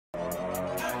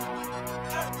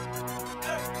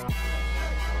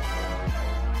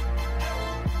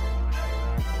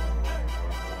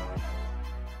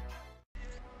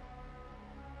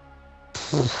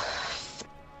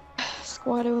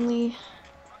Squad only.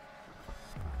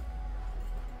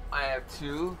 I have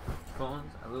 2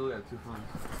 phones. I literally have 2 phones.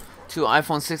 2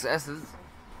 iPhone 6S's.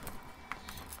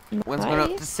 One's going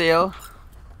up to sale.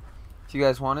 If you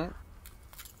guys want it.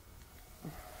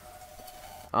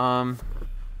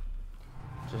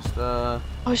 Just Oh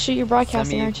shit, you're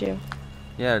broadcasting, aren't you?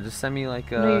 Yeah, just send me like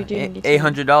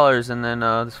 $800 and then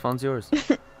this phone's yours.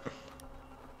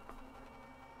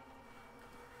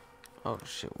 Oh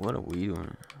shit, what are we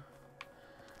doing?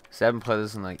 So I haven't played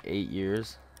this in like 8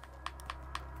 years.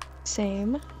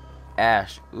 Same.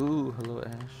 Ash. Ooh, hello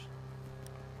Ash.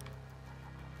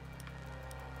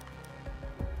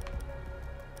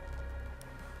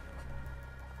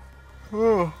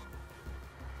 Oh.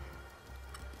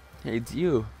 Hey, it's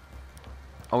you.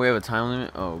 Oh, we have a time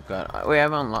limit? Oh god. Wait, I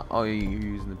haven't unlocked. Oh, you're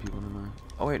using the people in mind.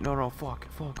 Oh wait, no, fuck.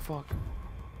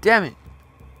 Damn it.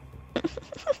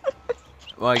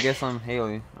 Well, I guess I'm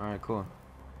Haley. Alright, cool.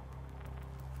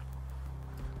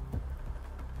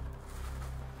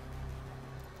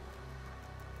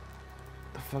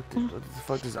 What the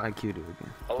fuck does IQ do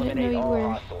again? I didn't know you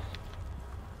were.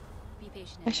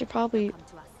 I should probably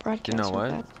broadcast you know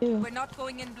what? that too. We're not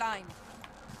going in blind.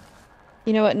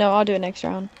 You know what? No, I'll do it next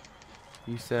round.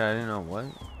 You said I didn't know what?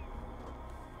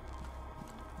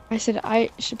 I said I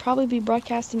should probably be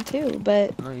broadcasting too,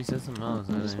 but No, you said something else.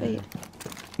 just wait.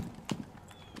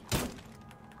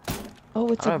 Oh,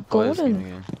 it's a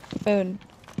golden phone.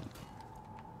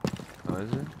 Oh,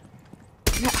 is it?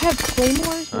 I have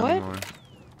claymores? What? Anymore.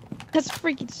 That's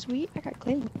freaking sweet. I got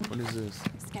claymores. What is this?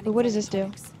 Wait, what does this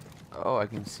do? Oh, I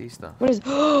can see stuff. What is?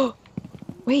 Oh,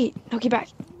 wait. No, get back.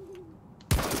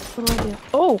 What do I do?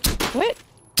 Oh, what?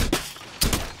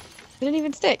 It didn't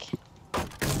even stick.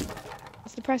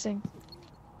 That's depressing.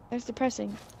 That's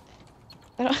depressing.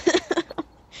 I don't.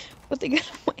 Put the gun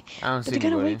away. I don't see Put the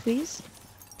gun away, anybody. please.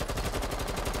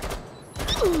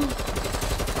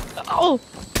 Oh,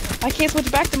 I can't switch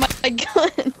back to my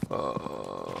gun.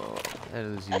 Oh, that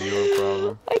is your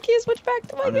problem. I can't switch back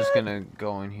to my gun. I'm just gonna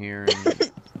go in here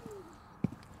and.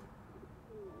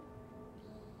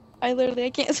 I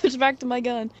can't switch back to my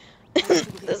gun.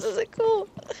 This isn't cool.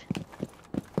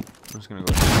 I'm just gonna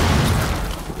go.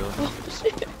 Oh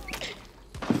shit.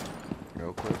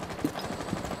 Real quick.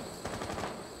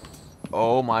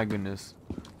 Oh my goodness.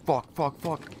 Fuck.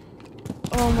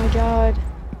 Oh my god.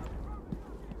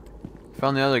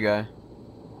 Found the other guy.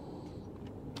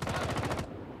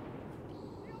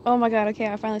 Oh my god, okay,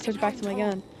 I finally switched back to my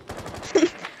gun.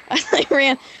 I like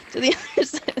ran to the other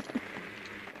side.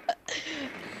 I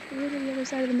ran to the other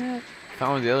side of the map.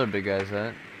 Found where the other big guy's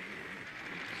at.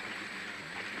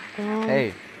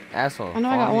 Hey, asshole. I know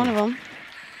I got one of them.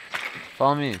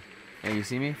 Follow me. Hey, you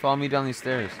see me? Follow me down these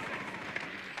stairs.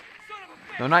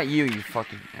 No, not you, you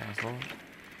fucking asshole.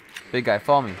 Big guy,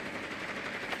 follow me.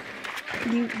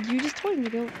 You just told me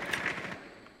to go.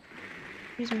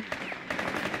 Excuse me.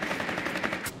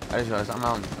 I just realized I'm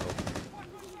out in the open.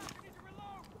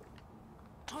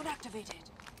 Drone activated.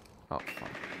 Oh,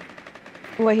 fuck.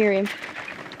 Oh, I hear him.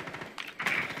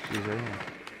 He's right here.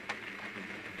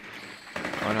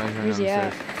 Oh no, he's running down Where's the he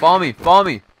stairs. at? Follow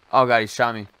me! Oh god, he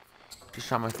shot me. He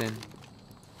shot my thing.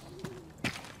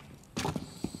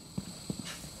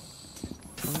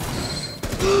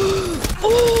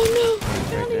 Oh no!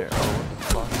 He's right there. Oh, what the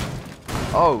fuck?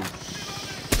 Oh,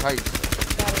 shite.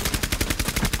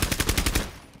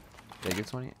 Did I get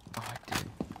 20? Oh, I did.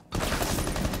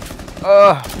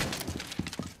 Ugh!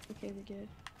 Okay, we're good.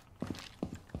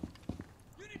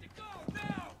 You need to go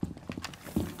now.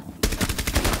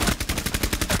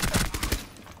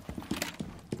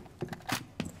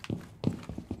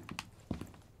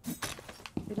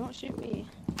 They don't shoot me.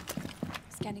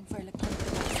 Scanning for electronic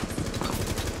devices.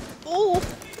 Oh!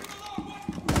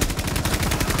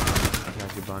 I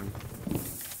got you, Bunny.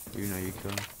 You know you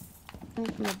killed him. I'm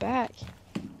from the back.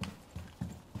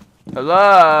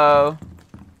 Hello?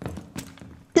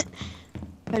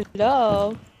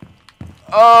 Hello?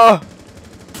 Oh!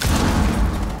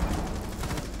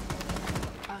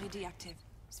 RED active.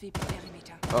 Sweeping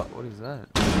perimeter. Oh, what is that?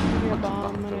 You're a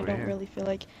bomb, and I over don't here. really feel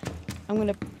like I'm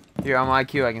gonna. Here, I'm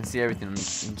IQ, I can see everything. I'm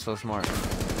so smart.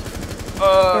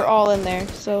 They're all in there,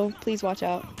 so please watch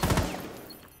out.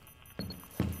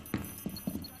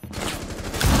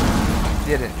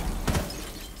 Did it.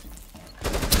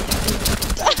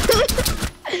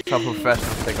 That's how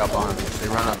professionals pick up on. They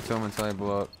run up to him until they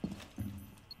blow up.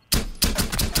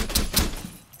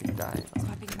 They die.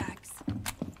 Swapping mags.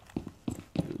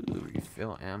 Ooh,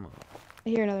 refill ammo. I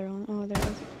hear another one. Oh, there it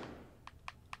is.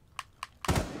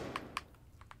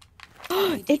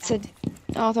 It's a.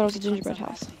 Oh, I thought it was a gingerbread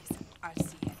house. I'll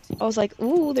see it. I was like,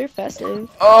 ooh, they're festive.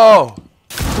 Oh!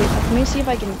 Wait, let me see if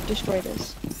I can destroy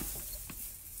this.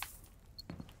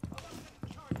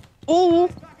 Oh!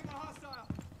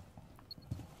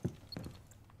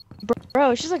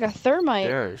 Bro, she's like a thermite.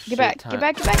 There's Get back, shit get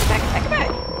back, get back, get back, get back, get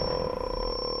back.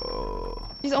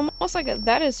 She's almost like a.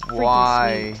 That is freaking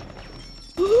Why?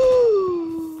 sweet.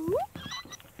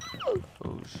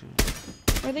 Oh shit.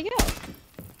 Where'd they go?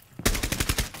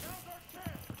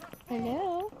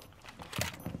 Hello?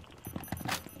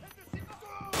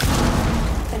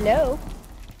 Hello?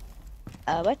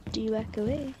 What do you walk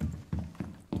away?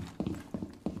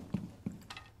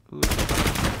 Ooh.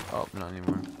 Oh, not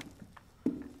anymore.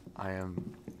 I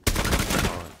am.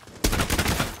 Oh.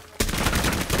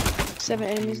 7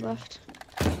 enemies left.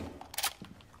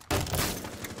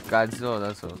 Godzilla,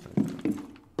 that's what I was thinking.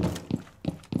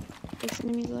 6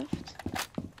 enemies left.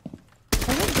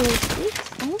 I want glow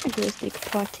sticks. I want a glow stick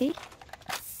party.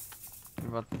 You're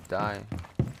about to die.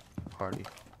 Party.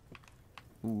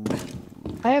 Ooh.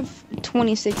 I have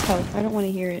 26 health. I don't want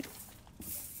to hear it.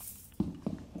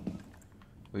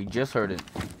 We just heard it.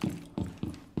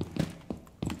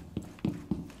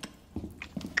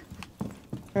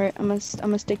 Alright, I'm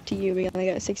gonna stick to you. We only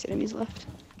got 6 enemies left.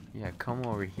 Yeah, come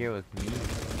over here with me.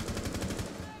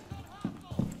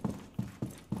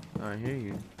 Oh, I hear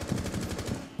you.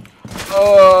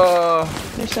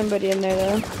 Oh! There's somebody in there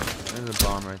though. There's a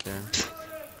bomb right there.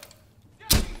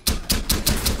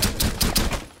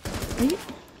 Are you?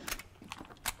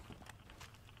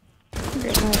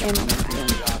 Great, now I am on it again.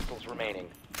 Hostiles remaining.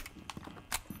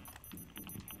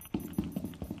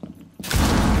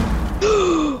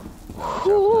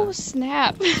 Ooh,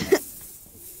 snap.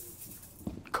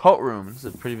 Cult room. This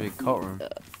is a pretty big cult room. I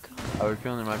have a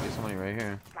feeling there might be somebody right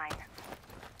here.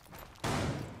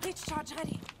 Breach charge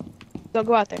ready. Don't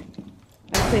go out there.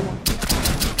 I have Claymore.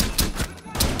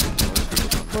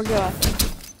 Or go out there.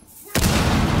 I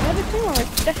have a Claymore. What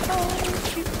the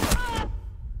hell?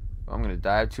 I'm gonna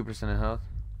die. I have 2% of health.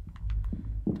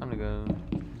 Time to go.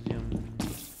 Zoom.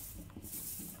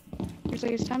 It's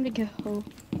like it's time to go.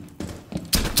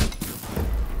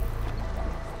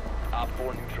 Op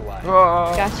 4 neutralized.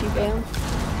 Oh, Got you, bam.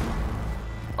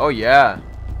 oh yeah.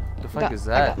 The fuck is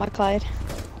I that? got my Clyde.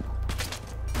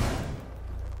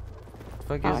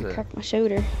 The fuck Oh, is I it? cracked my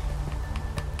shoulder.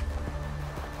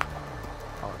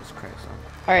 Oh, it's crazy.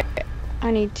 Alright,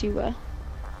 I need to,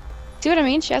 see what I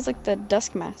mean? She has, like, the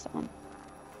dusk mask on.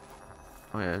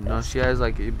 Oh yeah, no, she has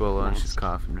like Ebola and she's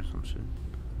coughing or some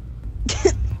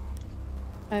shit.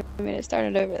 I mean, it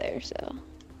started over there, so.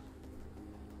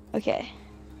 Okay.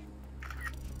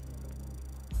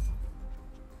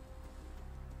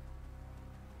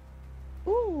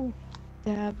 Ooh.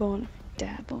 Dab on him,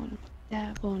 dab on him,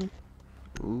 dab on him.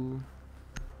 Ooh.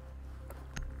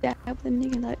 Dab the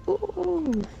nigga like,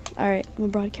 ooh. Alright, I'm gonna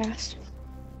broadcast.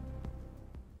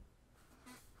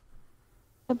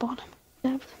 Dab on him,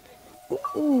 dab.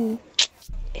 Ooh.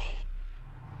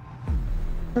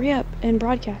 Hurry up and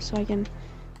broadcast so I can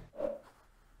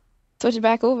switch it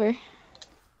back over.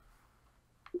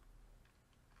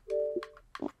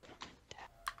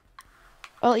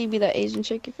 I'll let you be that Asian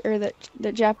chick or that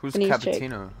Who's Japanese chick.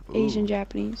 Cappuccino? Asian,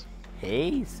 Japanese,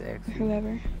 Hey, sexy.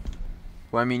 whoever.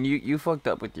 Well, I mean, you fucked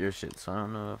up with your shit, so I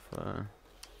don't know if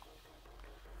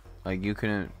like you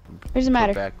couldn't Doesn't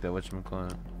matter. put back the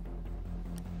whatchamacallit.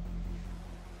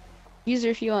 Use her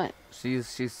if you want.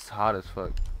 She's hot as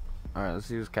fuck. Alright,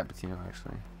 let's use Cappuccino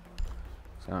actually.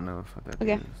 So I don't know if that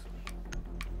Okay.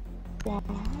 is. Wow.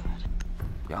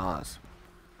 Yas.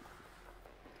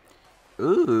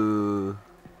 Ooh.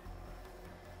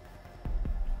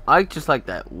 I just like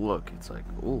that look. It's like,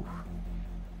 ooh.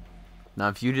 Now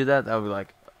if you did that, that would be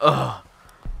like, ugh.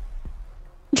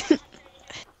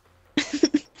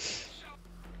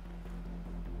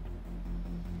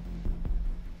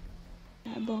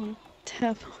 Tap on.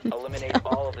 Tap on. Eliminate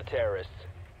all of the terrorists.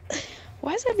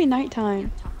 Why does it be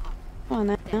nighttime? Come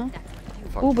on now.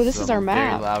 Fuck, Ooh, but this is our a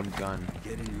map. Very loud gun.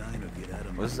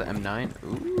 What is the M9?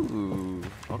 Ooh.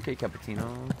 Okay, Cappuccino.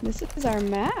 This is our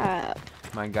map.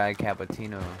 My guy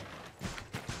Cappuccino.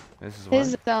 This is what?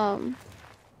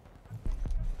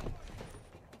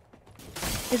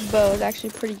 His bow is actually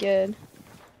pretty good.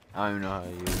 I don't even know how to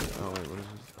use it. Oh wait, what is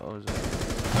this? Oh, is it?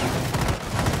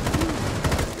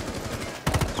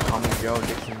 Call me Joe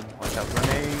Dixon. Watch out,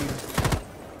 grenade.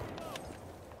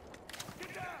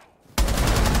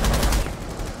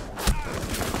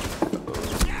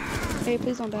 Hey,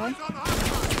 please don't die.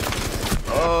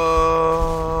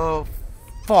 Oh,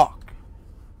 fuck.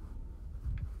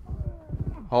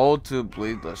 Hold to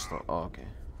bleed less slow. Oh, okay.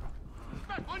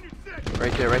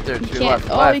 Right there, to You your can't. left.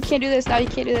 Oh, left. you can't do this now. You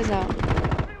can't do this now.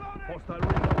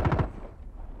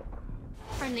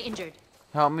 Friendly injured.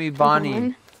 Help me, Bonnie.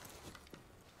 on.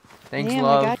 Thanks, Damn,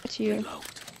 love. I got you.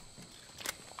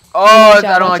 Oh, Watch out,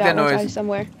 I don't watch like that out, watch out, noise. he's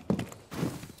somewhere.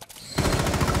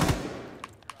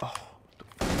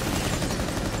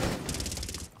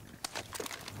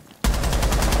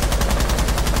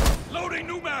 Loading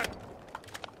new mag.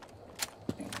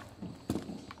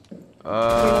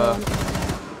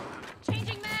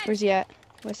 Changing mag. Where's he at?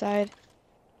 What side?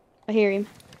 I hear him.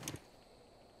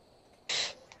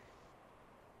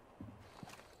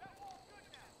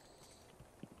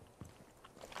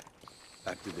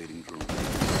 Activating drone.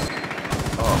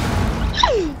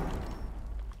 Oh.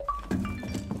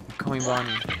 Call me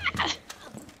Bonnie.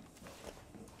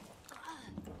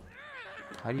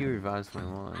 How do you revise my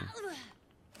line?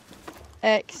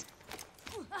 X.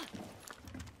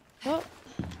 Oh.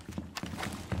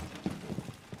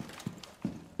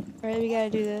 Alright, we gotta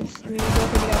do this. I mean, we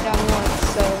both already got down once,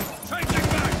 so Changing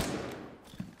mag.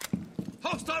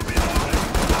 Hostile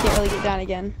reloading. can't really get down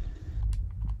again.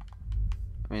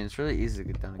 I mean, it's really easy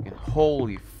to get down again.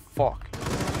 Holy fuck.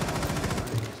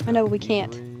 I know, but we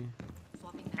can't. Easily.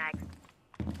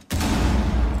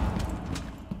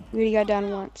 We already got down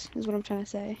once, is what I'm trying to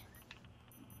say.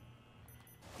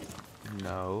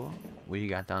 No, we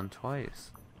got down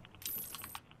twice.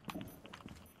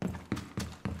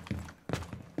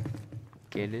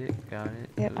 Get it? Got it?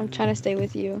 Yep, I'm trying to stay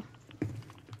with you.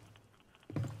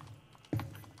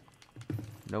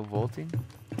 No vaulting?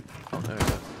 Oh, there it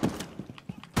is.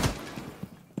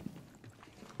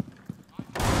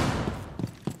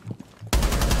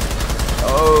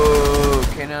 Oh,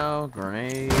 okay now.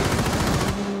 Grenade.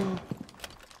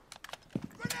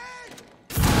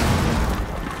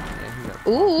 Yeah, he got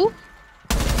Ooh!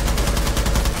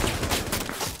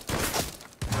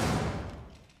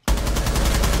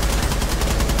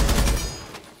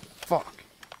 fuck.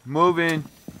 Moving.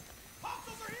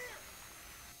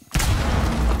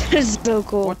 That is so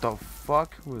cool. What the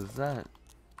fuck was that?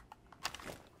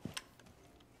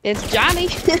 It's Johnny!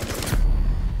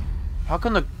 How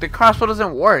come the crossbow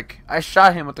doesn't work? I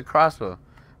shot him with the crossbow.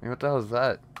 I mean, what the hell is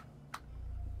that?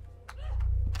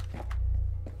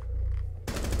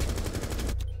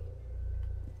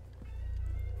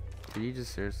 Did you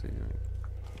just seriously like...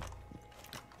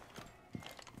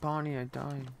 Bonnie, I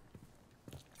died.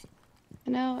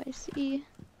 Now I see.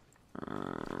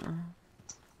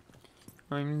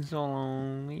 I'm so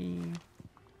lonely.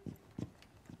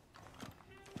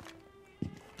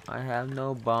 I have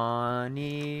no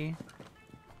Bonnie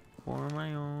for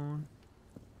my own.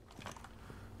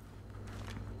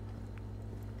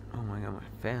 Oh my god, my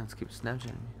fans keep Snapchatting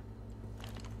me.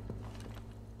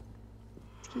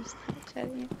 Keep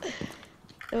Snapchatting you.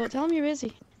 Well, tell him you're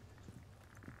busy.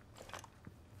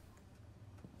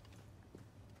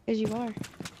 Because you are.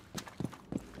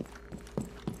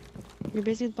 You're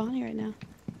busy with Bonnie right now.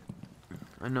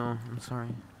 I know, I'm sorry.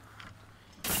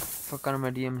 Fuck out of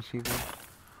my DMs, people.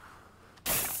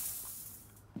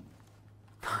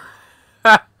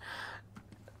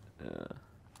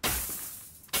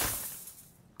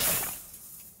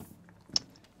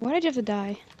 Why did you have to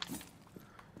die?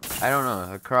 I don't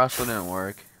know, the crossbow didn't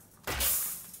work.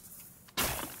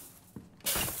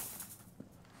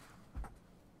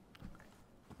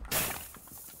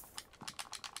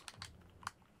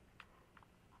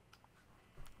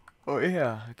 Oh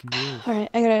yeah, I can do this. Alright,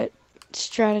 I gotta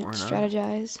Or not.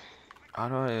 strategize. How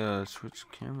do I switch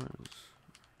cameras?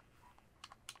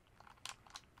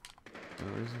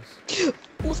 What is this?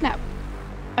 Oh snap!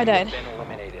 I You've died. been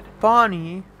eliminated.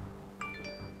 Bonnie!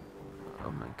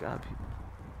 Oh my god, people.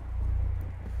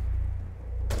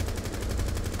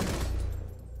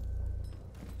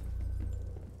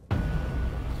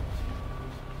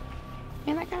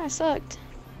 Man, that kinda sucked.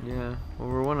 Yeah, well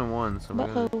we're 1-1, so we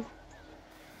gotta Uh-oh.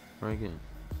 break it.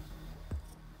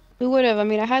 We would've, I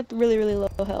mean, I had really, really low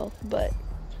health, but...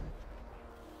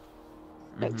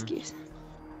 No Mhm. excuse.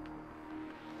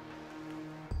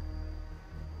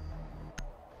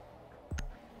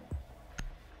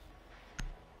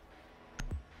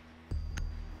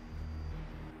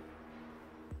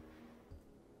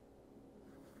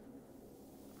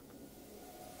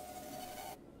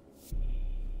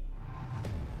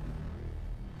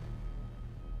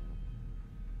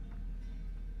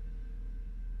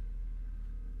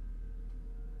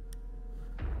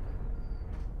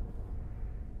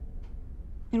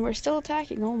 And we're still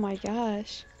attacking, oh my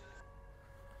gosh.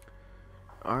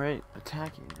 Alright,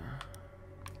 attacking.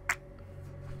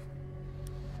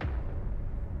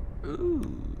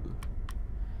 Ooh.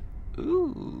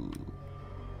 Ooh.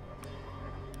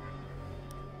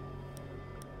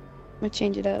 I'm gonna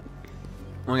change it up.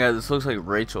 Oh my god, this looks like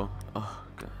Rachel. Oh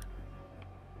god.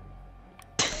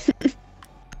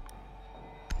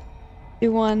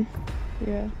 You won.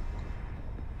 Yeah.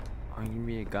 Are you gonna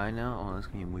be a guy now? Oh, that's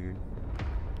gonna be weird.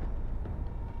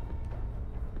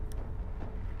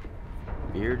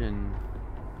 Beard and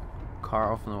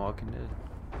Carl from The Walking Dead.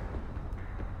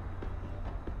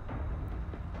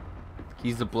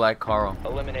 He's the Black Carl.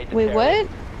 Eliminate the Wait, terrorist.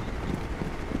 what?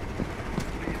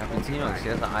 Cappuccino, he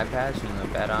has an eye patch and a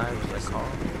bad eye, just like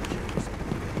Carl.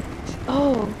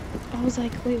 Oh, I was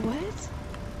like, wait, what?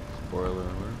 Spoiler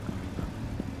alert.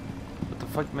 What the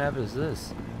fuck map is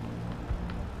this?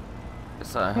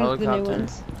 It's a One of the new helicopter.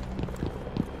 ones.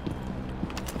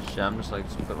 Shit, I'm just like,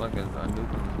 put like a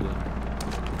nuke in the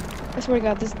I swear to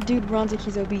God, this dude runs like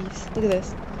he's obese. Look at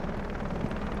this.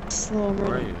 Slow and Where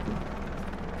are running. you?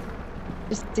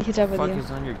 Just to catch up What with the fuck you.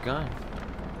 is on your gun?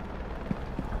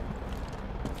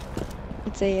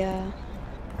 It's a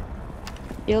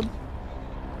shield.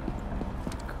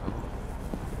 Cool.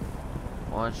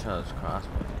 One shot is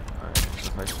crossbow. Alright, so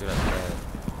if I shoot at that.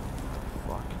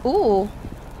 Fuck. Ooh.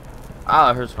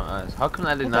 Ah, it hurts my eyes. How come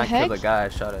I did What the not kill the heck? guy I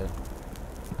shot at?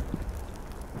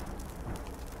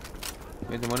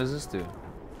 Wait, then what does this do?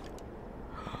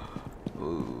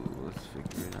 Ooh, let's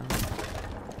figure it out.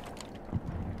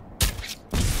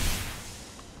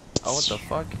 Oh, what the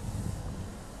fuck?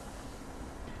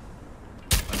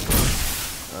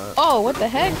 Oh, what the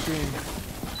heck?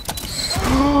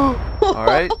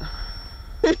 Alright.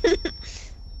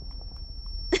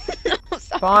 I'm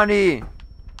sorry. Bonnie!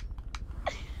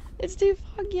 It's too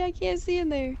foggy. I can't see in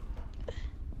there.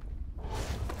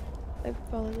 I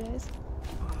apologize.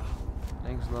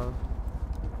 Thanks, love.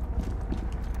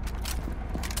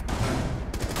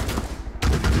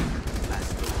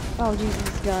 Oh,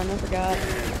 Jesus, gun. I forgot.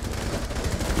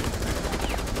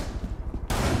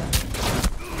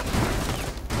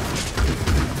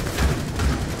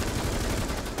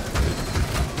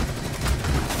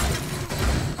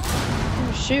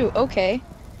 Oh, shoot. Okay.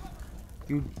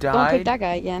 You Don't died? pick that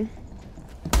guy again.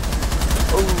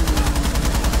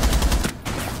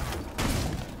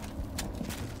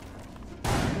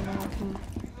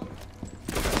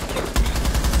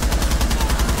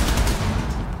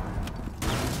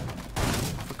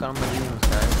 Fuck on my heels,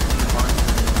 guys.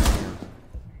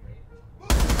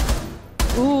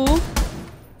 Ooh.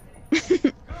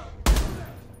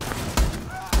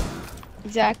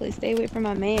 Exactly. Stay away from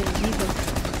my man. Jesus.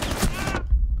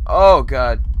 Oh,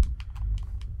 God.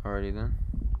 Alrighty then.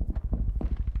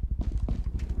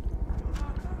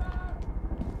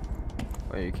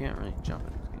 Wait, you can't really jump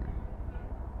in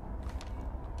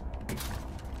this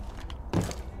game.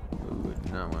 Ooh, I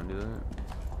do not want to do that.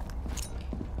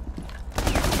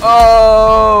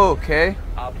 Oh, okay.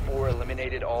 Op 4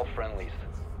 eliminated all friendlies.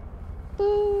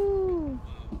 Ooh.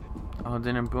 Oh,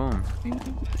 then boom.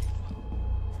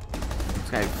 This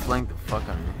guy flanked the fuck out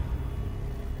of me.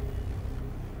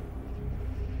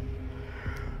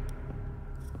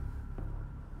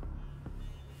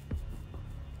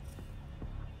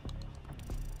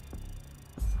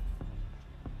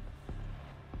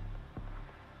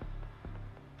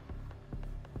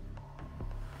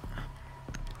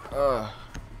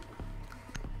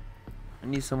 I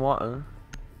need some water.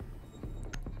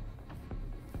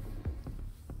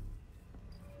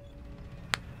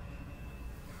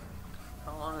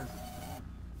 How long is it?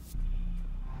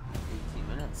 18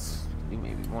 minutes. Maybe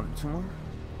 1 or 2 more.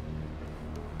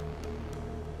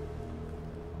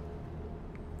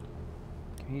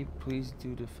 Can you please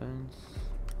do defense?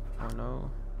 Or no?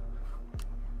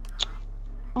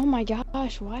 Oh my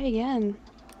gosh. Why again?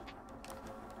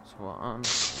 So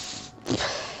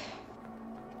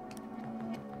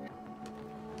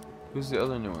who's the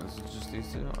other new ones? Is it just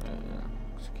these two? Oh, yeah.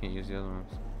 So you can't use the other ones.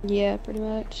 Yeah, pretty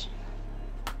much.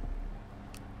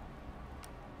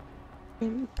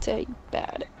 Let me tell you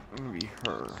about it. Maybe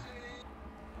her.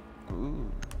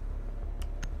 Ooh.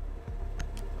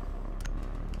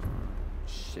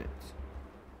 Shit.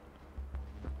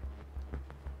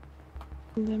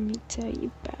 Let me tell you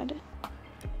about it.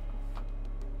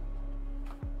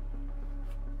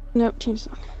 Nope, change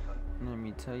song. Let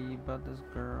me tell you about this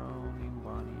girl named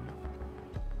Bonnie.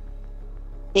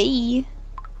 Hey,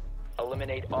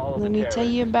 Eliminate all of let the me terrorists. tell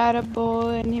you about a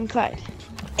boy named Clyde.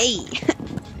 Hey.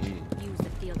 Gee. Use the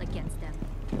field against them.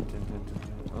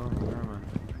 Oh, where am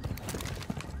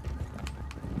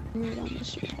Right on the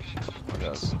street. I? Oh,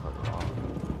 that's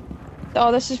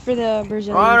Oh, this is for the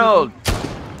Brazilian. Ronald!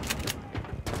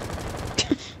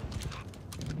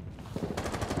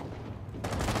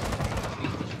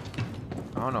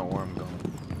 I don't know where I'm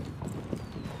going.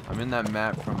 I'm in that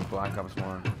map from Black Ops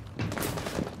 1. The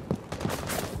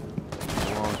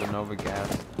one with the Nova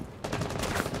gas.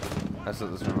 That's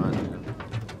what this reminds me of.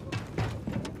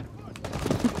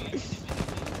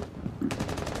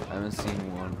 haven't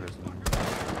seen one person.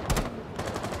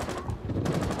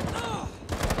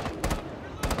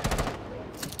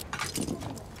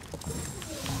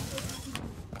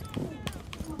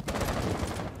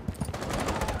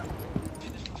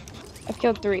 I've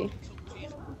killed 3.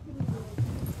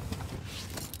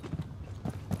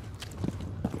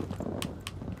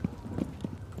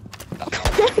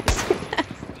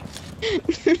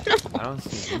 I don't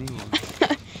see anyone.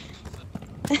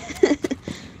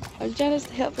 I'm trying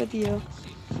to help with you.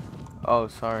 Oh,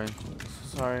 sorry.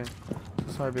 So sorry. So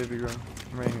sorry, baby girl.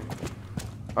 I'm right here.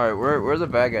 Alright, where are the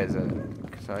bad guys at?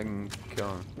 So I can kill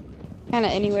them. Kinda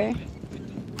anywhere.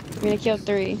 I'm gonna kill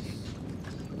 3.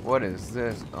 What is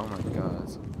this? Oh my god.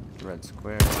 It's a red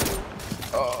square.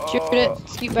 Shoot it,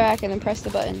 scoot back, and then press the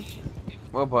button.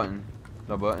 What button?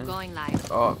 The button? Going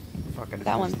live. Oh, fuck, I just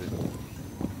That one. missed it.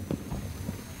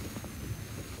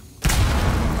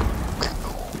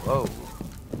 Whoa.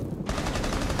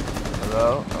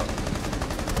 Hello? Oh.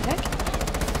 Heck?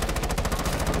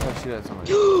 I shoot at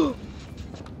somebody. Ooh.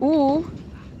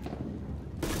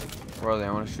 Where are they?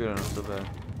 I want to shoot at them so bad.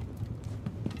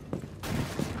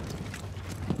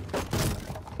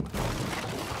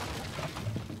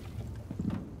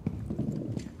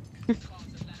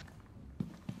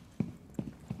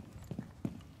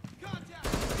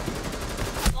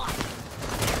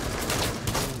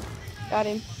 Got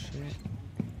him. Shit.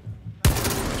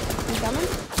 You coming?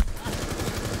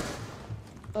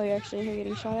 Oh, you're actually here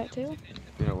getting shot at too?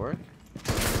 Did it work?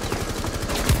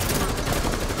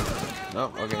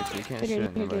 Nope, okay, so you can't You're shoot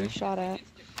at getting anybody. shot at.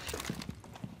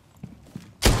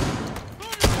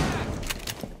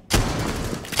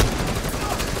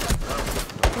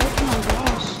 Oh my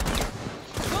gosh.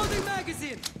 Loading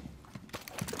magazine.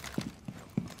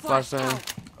 Flashbang.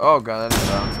 Oh god, that didn't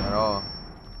bounce at all.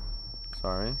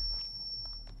 Sorry.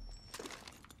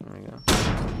 There we go.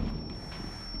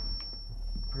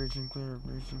 Breaching clear,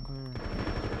 breaching clear.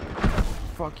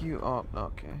 Fuck you. Oh,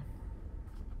 okay.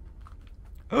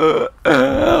 Help!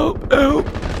 Help!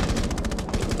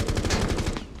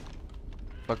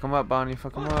 Fuck him up, Bonnie.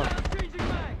 Fuck him up.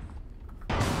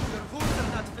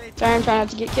 Sorry, I'm trying not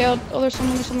to get killed. Oh, there's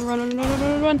someone, run, run, run,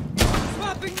 run, run.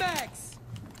 Swapping mags.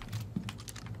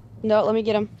 No, let me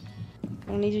get him.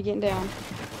 I don't need you getting down.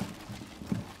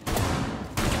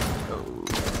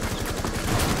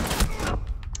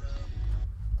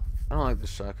 I don't like the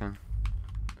shotgun.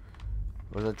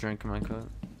 Was that drink in my cup?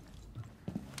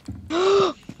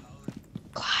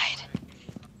 Clyde.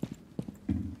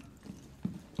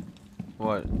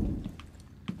 What?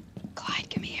 Clyde,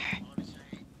 come here.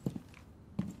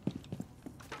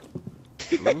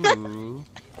 Ooh.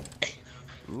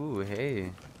 Ooh,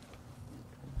 hey.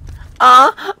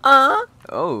 Oh.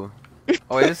 Oh,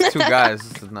 wait, this is 2 guys.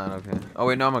 This is not okay. Oh,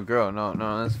 wait, no, I'm a girl. No,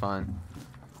 no, that's fine.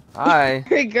 Hi.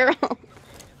 You're a girl.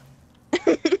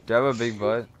 Do you have a big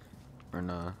butt? Or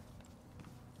nah?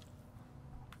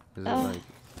 Is it like...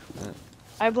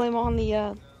 I blame on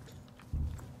the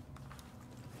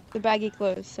baggy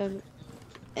clothes, so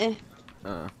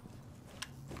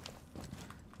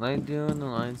Light doing the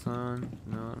lights on.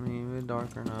 No, I mean, even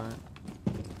dark or not.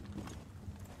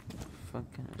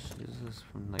 Fucking shit, is this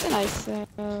from like... it's a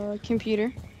nice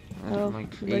computer. Oh, like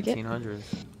break it. 1800s.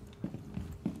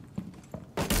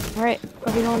 Alright,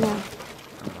 where we going now?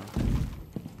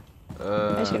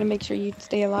 I just gotta make sure you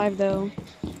stay alive though.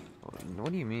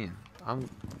 What do you mean? I'm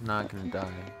not gonna die.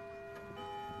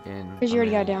 Because you already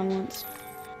got down once.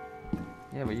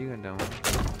 Yeah, but you got down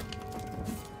once.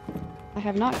 I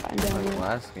have not gotten down Like once.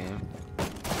 last game. I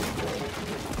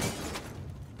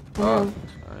Oh, know.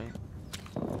 sorry.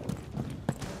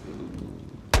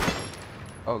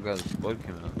 Oh god, the blood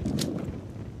came out.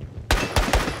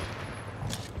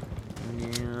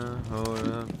 Yeah, hold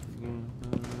up.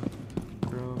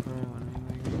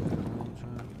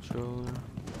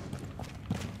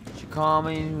 She call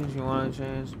me when she wanna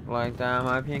change. Like that,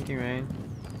 my pinky ring.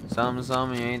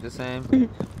 Something, you ain't the same.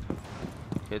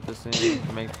 Hit the scene,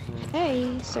 make the scene.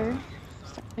 Hey, sir.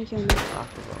 Stop making me.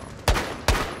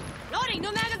 Loading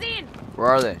new magazine. Where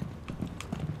are they?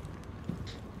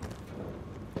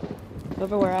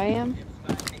 Over where I am?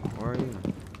 Where are you?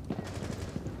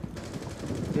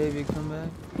 Baby, come back.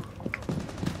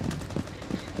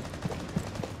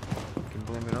 You can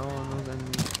blame it all on those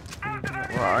enemies.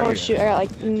 Where are Oh you? shoot, I got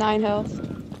like 9 health.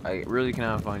 I really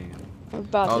cannot find you. I'm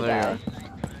about Oh, to there die. you are.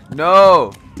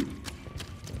 No!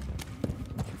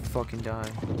 Fucking die.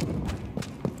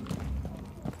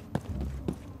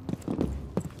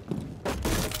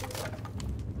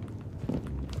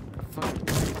 Fuck.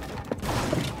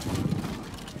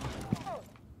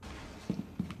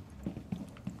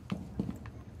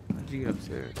 How'd you get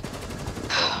upstairs?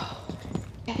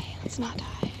 Okay, let's not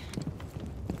die.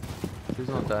 Please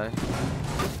don't die.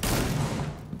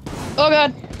 Oh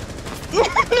god! No,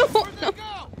 no.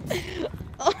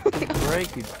 Oh my god.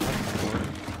 Break you fucking boy.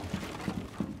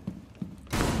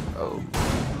 Oh.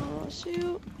 Oh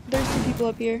shoot. There's 2 people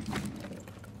up here.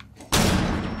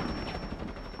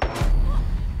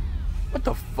 What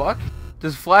the fuck?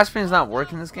 Does flashbangs not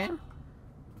work in this game?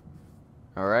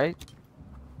 Alright.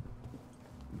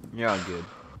 You're all good.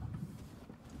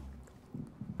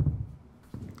 I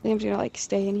think I'm just gonna like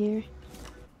stay in here.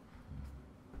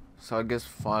 So I guess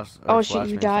Oh shit,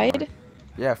 you died?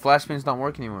 Yeah, flashbangs don't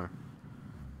work anymore.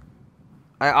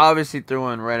 I obviously threw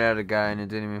one right at a guy and it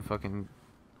didn't even fucking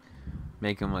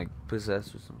make him like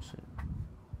possessed or some shit.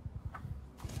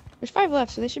 There's 5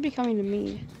 left, so they should be coming to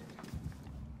me.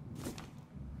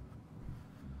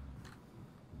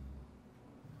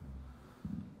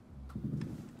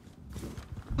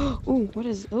 Ooh, what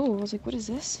is? Oh, I was like, what is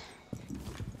this?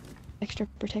 Extra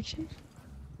protection?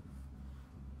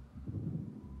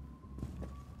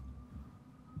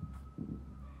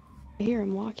 I hear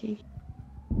him walking.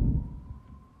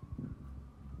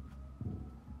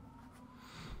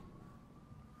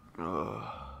 Ugh.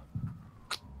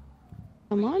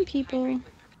 Come on, people.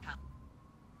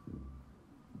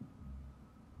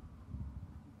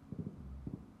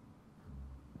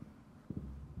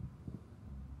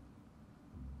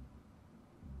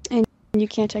 And you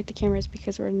can't check the cameras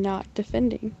because we're not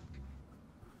defending.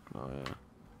 Oh yeah.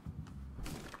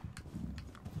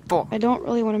 Fuck. I don't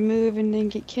really want to move and then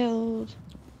get killed.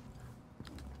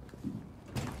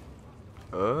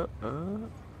 Oh,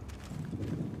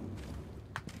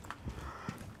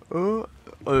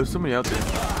 there's somebody out there.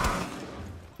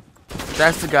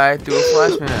 That's the guy who threw a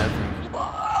flashbang at me.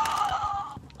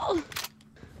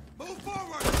 Move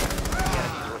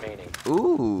forward. Remaining.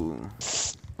 Ooh.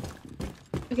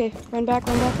 Okay, run back,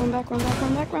 run back, run back, run back,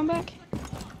 run back, run back.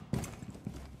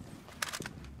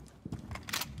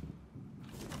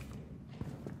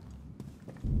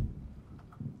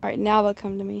 Alright, now they'll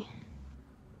come to me.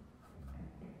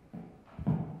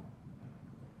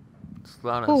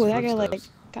 Oh, that guy like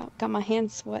got my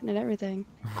hands sweating and everything.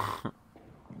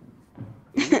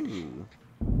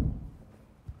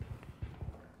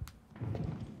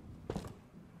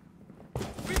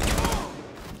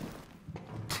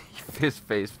 His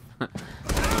face went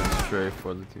straight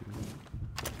for the two.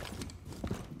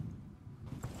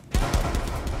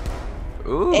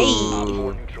 Ooh.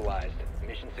 Hey. Neutralized.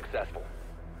 Mission successful.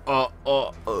 Had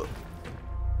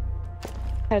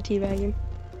to teabag him.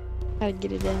 Had to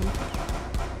get it in.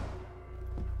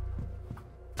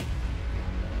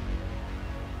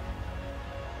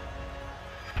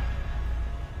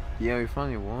 Yeah, we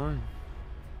finally won.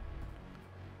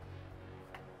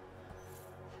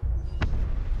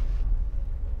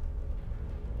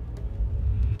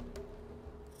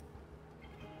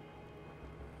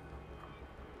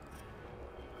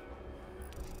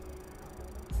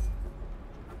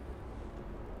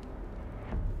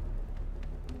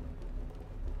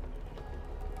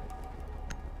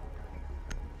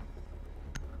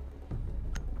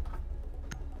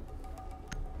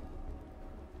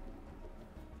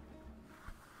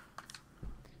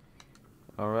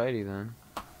 Alrighty then.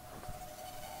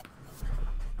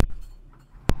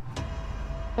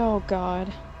 Oh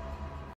god.